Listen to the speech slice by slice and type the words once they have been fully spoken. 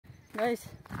Guys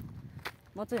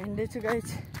म चाहिँ हिँड्दैछु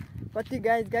guys कति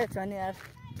गाइस भने यार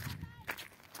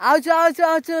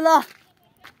आउँछु ल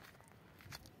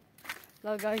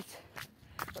गाइस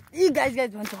कति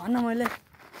गाइस भन्छु भन्न मैले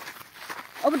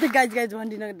अब त गाइस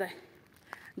भन्दिनँ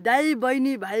दाइ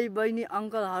बहिनी भाइ बहिनी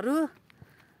अङ्कलहरू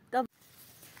त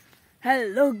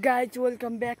hello guys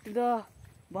welcome back to the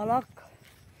vlog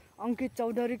अङ्कित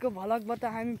चौधरीको भ्लगबाट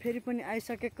हामी फेरि पनि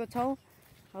आइसकेको छौँ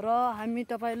र हामी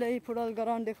तपाईलाई फुटबल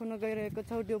ग्राउन्ड देखाउन गइरहेको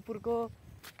छौँ देउपुरको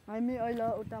हामी अहिले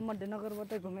उता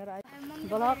मध्यनगरबाट घुमेर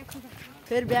भ्लग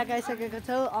फेरि ब्याक आइसकेको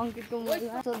छौँ अङ्कितको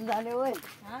जाने हो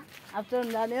आपचोन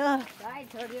जाने हो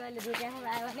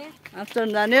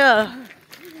आपचोन जाने हो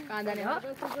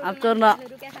आपचोन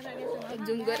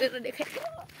जुम गरेर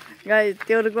देखाइ गाइस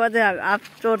त्योको चाहिँ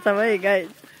आपचोर छ भाइ गाइस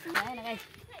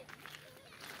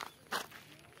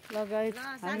ल गाइस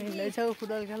हामी हिँड्दैछौँ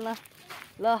फुटबल खेल्न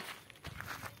ल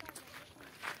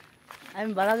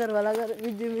हामी भलागर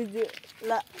बिजी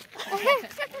ल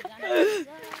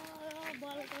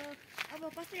अब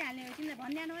कसै हाल्ने हो तिमीले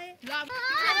भन्दैन है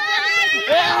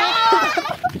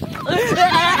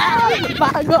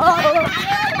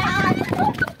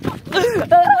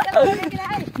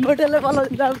मोटेले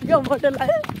बोलाउँछ क्या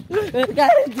मोटेलाई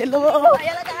गाडी ढिलो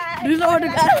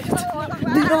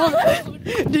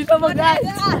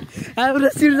हाम्रो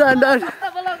सिर्जन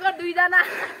दुईजना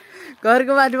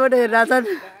घरको माथिबाट हेरिरहेछन्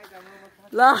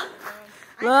ल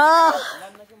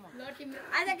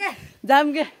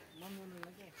जाम के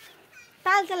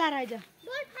ताल चलाएर आइज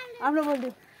आफ्नो बोल्नु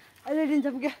अहिले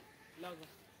दिन्छौँ के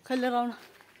खेलेर आउनु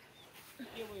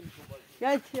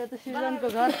गाइस यो त सिर्जनको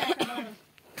घर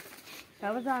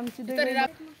हामी सिधै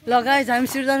ल गाइस हामी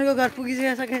सिर्जनको घर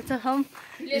पुगिसकेका छौँ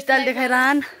स्टाइल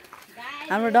देखाइरहन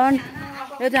हाम्रो डन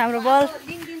यो चाहिँ हाम्रो बल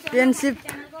टेनसिप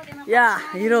या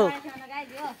हिरो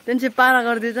टेनसिप पारा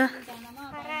गरिदिन्छ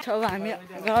अब हामी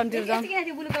ग्राउन्डतिर जाउँ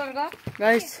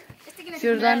गाइस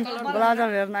सिर्जन ब्लाजर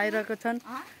हेर्न आइरहेको छन्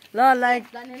ल लाइक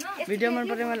भिडियो मन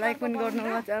परेमा लाइक पनि गर्नु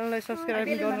होला च्यानललाई सब्सक्राइब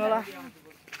पनि गर्नु होला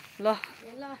ल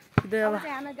सिधै अब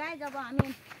हामी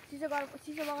सिसो बगर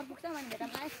पुग्छौँ अनि भेटौँ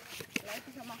गाइस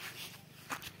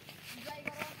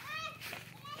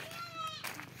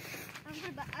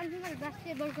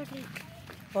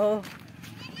हो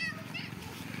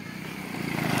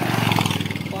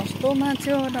कस्तो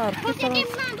मान्छे हो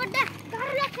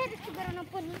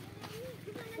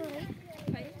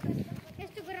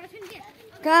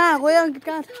कहाँ गयो अङ्कित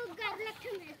कहाँ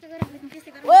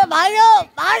ओ भाग्यो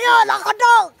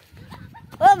लखटो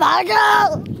ओ भाग्यो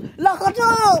लखटो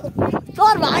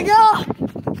चोर भाग्यो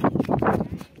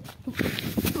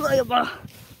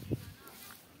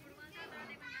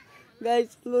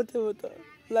गाइस लोटे हो त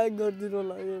लाइक गरिदिनु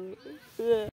होला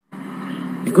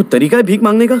कोई तरीका है भीख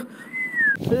मांगने का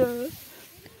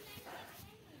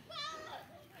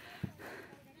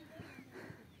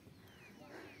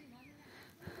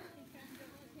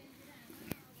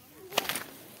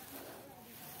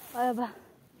आया बा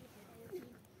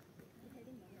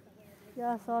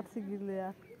क्या शॉट से गिर ले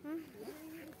यार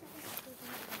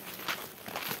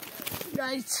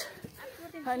गाइस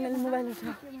फाइनली मोबाइल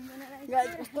उठा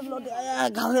गाइस कस्तो लोड आया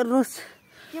घाउ हेर्नुस्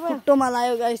खुट्टोमा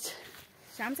लाग्यो गाइस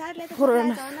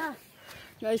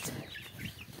गाइस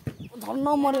झन्न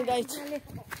मर्यो गाइस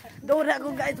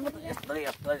दौडाको गाइस म त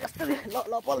यस्तो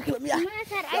ल पल्क्यो बिहा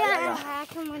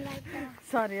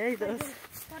सरी है दोस्त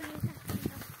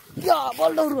या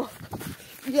बल दौडो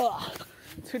या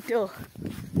छुट्यो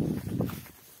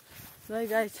ल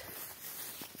गाइस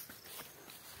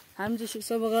हामी चाहिँ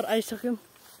सिसो बगर आइसक्यौँ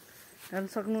हेर्न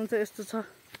सक्नुहुन्छ यस्तो छ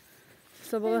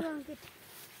सिसो बगर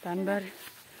धानबारी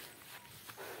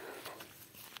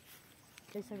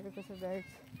आइसकेको छ गाइस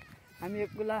हामी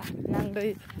एक गुला नाङ्दै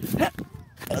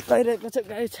गइरहेको छ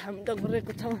गाइस हामी त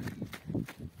घुरेको छौँ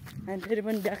हामी फेरि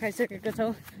पनि देखाइसकेका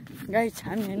छौँ गाइस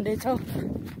हामी हिँड्दैछौँ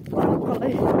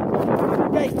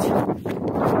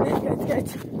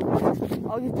गाइस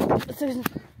अघि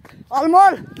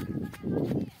अनमोल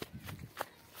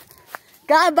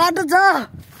कहाँ बाटो छ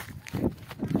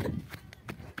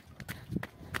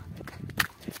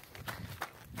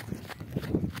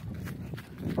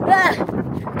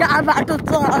कहाँ बाटो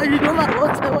छ हिँड्नुमा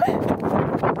होस्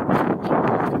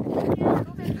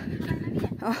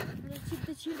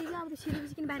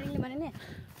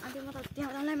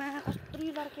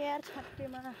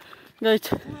गाइस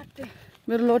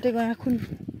मेरो लोटेको यहाँ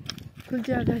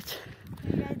खुल्च्या गाइस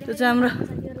त्यो चाहिँ हाम्रो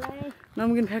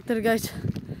नमकिन फ्याक्ट्री गाइस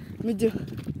मिज्यो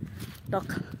टक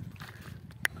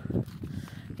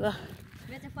ल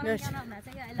गाइस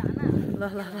ल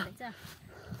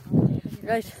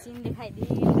गाइस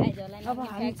अब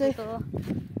हामी चाहिँ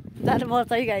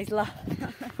जानुपर्छ है गाइस ल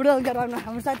फुटबल ग्राउन्डमा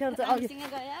हाम्रो साथीहरू चाहिँ अघि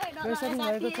गइसक्नु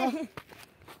भएको छ।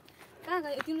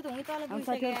 हाम्रो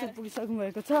साथीहरू चाहिँ पुगिसक्नु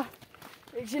भएको छ।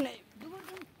 एकछिनै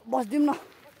बस्दिउँ न।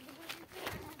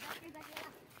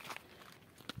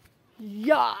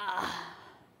 या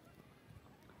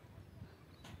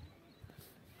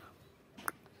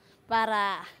पारा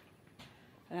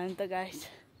हामी त गाइस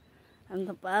हामी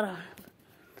त पारा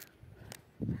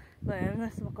ल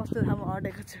हेर्नुहोस् म कस्तो ठाउँमा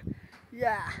अडेको छु।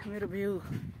 या मेरो भ्यू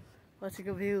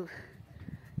पछिको भ्यू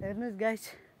हेर्नुहोस् गाइस।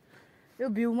 यो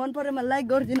भ्यू मन परेमा लाइक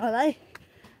गरिदिनु होला है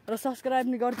र सब्सक्राइब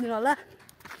पनि गरिदिनु होला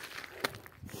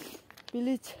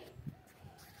प्लिज।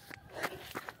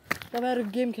 तपाईँहरू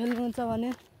गेम खेल्नुहुन्छ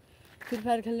भने फ्री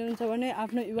फायर खेल्नुहुन्छ भने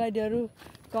आफ्नो युआइडीहरू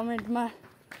कमेन्टमा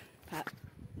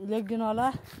लेखिदिनु होला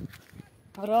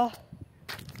र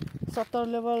 70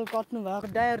 लेभल कट्नु भएको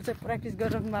डायहरू चाहिँ प्र्याक्टिस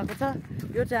गरिराख्नु भएको छ।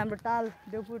 यो चाहिँ हाम्रो ताल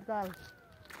देउपुर ताल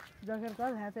जगेर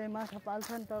ताल। यहाँ चाहिँ माछा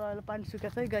पाल्छन् तर अहिले पानी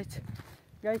सुकेको छ है गाइस।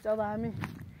 गाइस अब हामी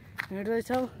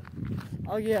हिँड्दैछौँ।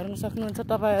 अघि हेर्न सक्नुहुन्छ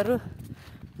तपाईँहरू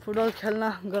फुटबल खेल्न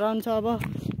ग्राउन्ड छ। अब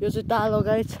यो चाहिँ ताल हो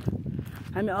गाइस।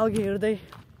 हामी अघि हिँड्दै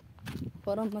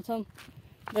परममा छौँ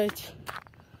गाइस।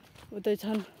 उतै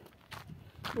छन्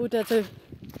उता चाहिँ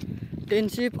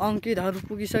टेनसिप अङ्कितहरू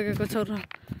पुगिसकेको छ र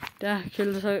त्यहाँ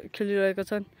खेलिरहेको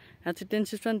छन्। यहाँ चाहिँ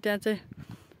टेनसिप छन् त्यहाँ चाहिँ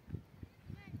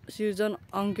सिर्जन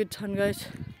अङ्कित छन् गाइस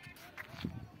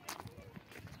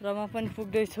र म पनि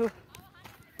पुग्दैछु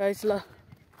गाइस। ल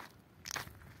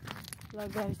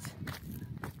गाइस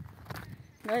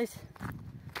गाइस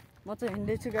म चाहिँ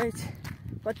हिँड्दैछु गाइस।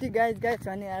 कति गाइस गाइस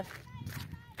भने यार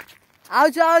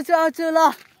आउँछु आउँछु आउँछु ल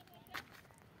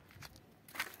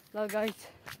गाइस।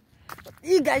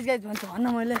 यी गाइस गाइस भन्छु भन्न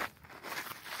मैले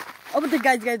अब त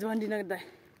गाइस गाइस भन्दिनँ दाइ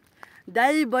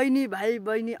दाइ बहिनी भाइ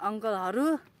बहिनी अङ्कलहरू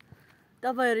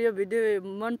तपाईँहरू यो भिडियो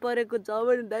मन परेको छ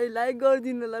भने दाइ लाइक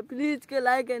गरिदिनु होला प्लिज के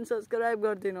लाइक एन्ड सब्सक्राइब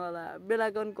गरिदिनु होला।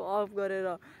 बेलायकनको अफ गरेर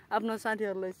आफ्नो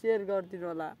साथीहरूलाई सेयर गरिदिनु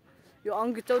होला। यो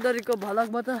अङ्कित चौधरीको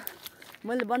भ्लगमा त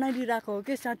मैले बनाइदिइरहेको हो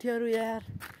कि साथीहरू यार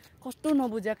कस्तो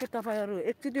नबुझ्या के तपाईँहरू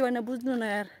एकचोटि भने बुझ्नु न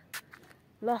यार।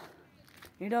 ल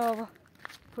हिँड अब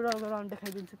फुटबल ग्राउन्ड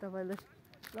देखाइदिन्छु तपाईँलाई।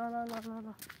 ल ल ल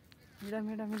ल ल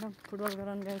मिडम फुटबल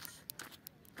ग्राउन्ड गाइस।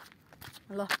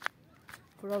 ल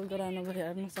फुटबल ग्राउन्ड अब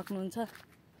हेर्न सक्नुहुन्छ।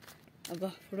 अब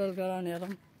फुटबल ग्राउन्ड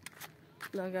हेरौँ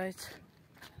ल गाइस।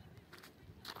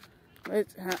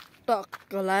 यहाँ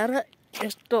टक्क लाएर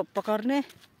यस्तो पकड्ने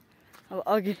अब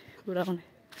अघि कुदाउने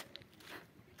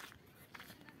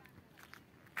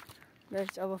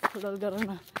गाइस। अब फुटबल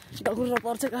ग्राउन्डमा दगुर्न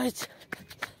पर्छ गाइस।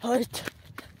 हैट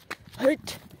हैट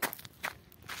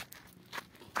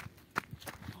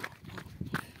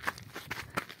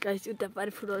गाइस उता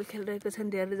पारि फुटबल खेलिरहेको छन्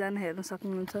धेरैजना हेर्न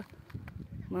सक्नुहुन्छ।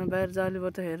 म बाहिर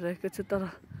जालीबाट हेरिरहेको छु तर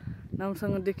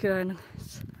राम्रोसँग देखिरहेन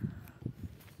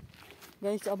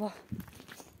गाइस। अब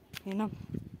हिँड्न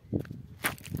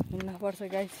पर्छ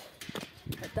गाइस।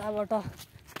 यताबाट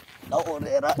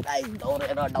दौडेर गाइस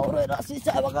दौडेर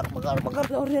सिसा बगर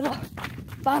दौडेर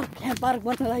यहाँ पार्क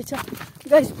बन्न रहेछ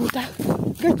गाइस। खुट्टा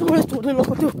गाइस थोरै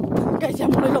लोको थियो गाइस। यहाँ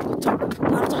मलाई लोको छ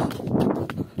मार्छ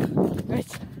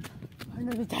गाइस।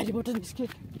 फाइनली झालीबाट निस्के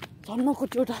झन्नको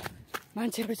एउटा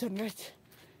मान्छेहरू छन् गाइस।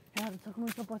 यहाँ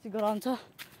सक्नुहुन्छ पछि ग्राउन्ड छ।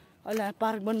 अहिले यहाँ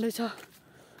पार्क बन्दैछ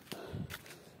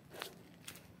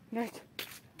गाइस।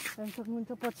 यहाँ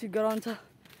सक्नुहुन्छ पछि ग्राउन्ड छ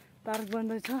पार्क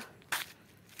बन्दैछ।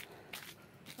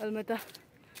 अहिले म त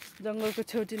जङ्गलको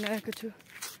छेउतिर आएको छु।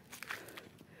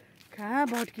 कहाँ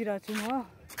भट्किरहेको छु म।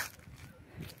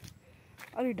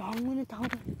 अलि ढङ हुने ठाउँ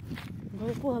त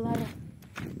गएको होला र।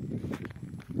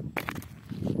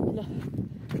 ल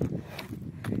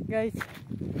गाइस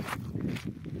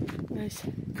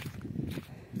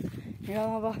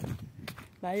हिँडौँ अब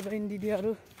भाइ बहिनी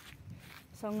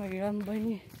दिदीहरूसँग हिँडौँ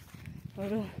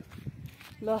बहिनीहरू।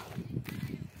 ल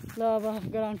अब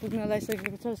ग्राउन्ड पुग्न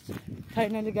लागिसकेको छ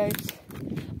फाइनली गाइस।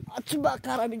 अचुबा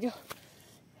कारा बिजो।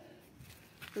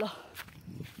 ल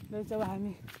गाइस अब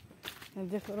हामी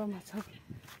देखाउरमा छौँ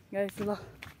गाइस। ल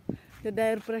त्यो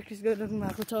दाइहरू प्र्याक्टिस गरिराख्नु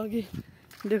भएको छ अघि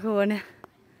देखो भने।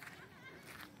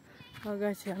 ल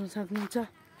गाइस हेर्न सक्नुहुन्छ।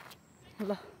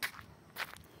 ल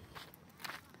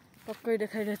पक्कै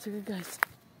देखाइरहेको छु कि गाइस।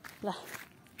 ल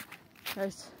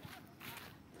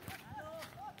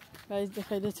गाइस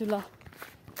देखाइदिन्छु। ल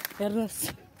हेर्नुहोस्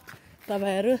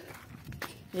तपाईँहरू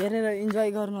हेरेर इन्जोय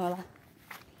गर्नु होला।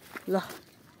 ल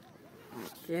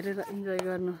हेरेर इन्जोय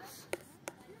गर्नुहोस्।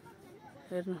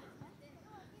 हेर्नु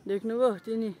देख्नुभयो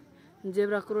तिनी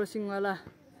जेब्रा क्रसिङवाला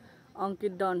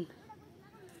अङ्कित डन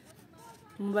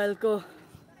मोबाइलको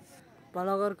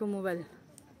भ्लगरको मोबाइल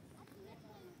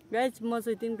गाइस। म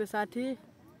चाहिँ तिनको साथी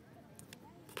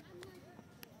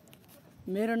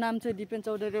मेरो नाम चाहिँ दिपेन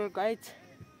चौधरी हो गाइज।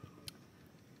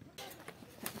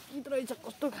 किट रहेछ,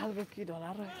 कस्तो खालको किट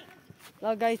होला र।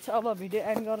 ल गाइज अब भिडियो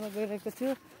एन्ड गर्न गइरहेको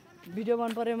छु। भिडियो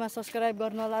मन परेमा सब्सक्राइब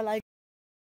गर्नु होला, लाइक।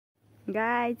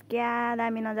 गाइज क्या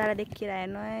दामी नजारा देखिरहेको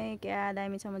हेर्नु है, क्या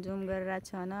दामीसम्म जुम गरेर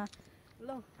छ न।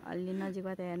 ल अलि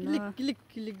नजिकबाट हेर्नु, क्लिक क्लिक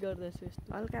क्लिक गर्दैछु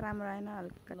यस्तो। हल्का राम्रो आएन,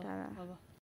 हल्का टाढा। अब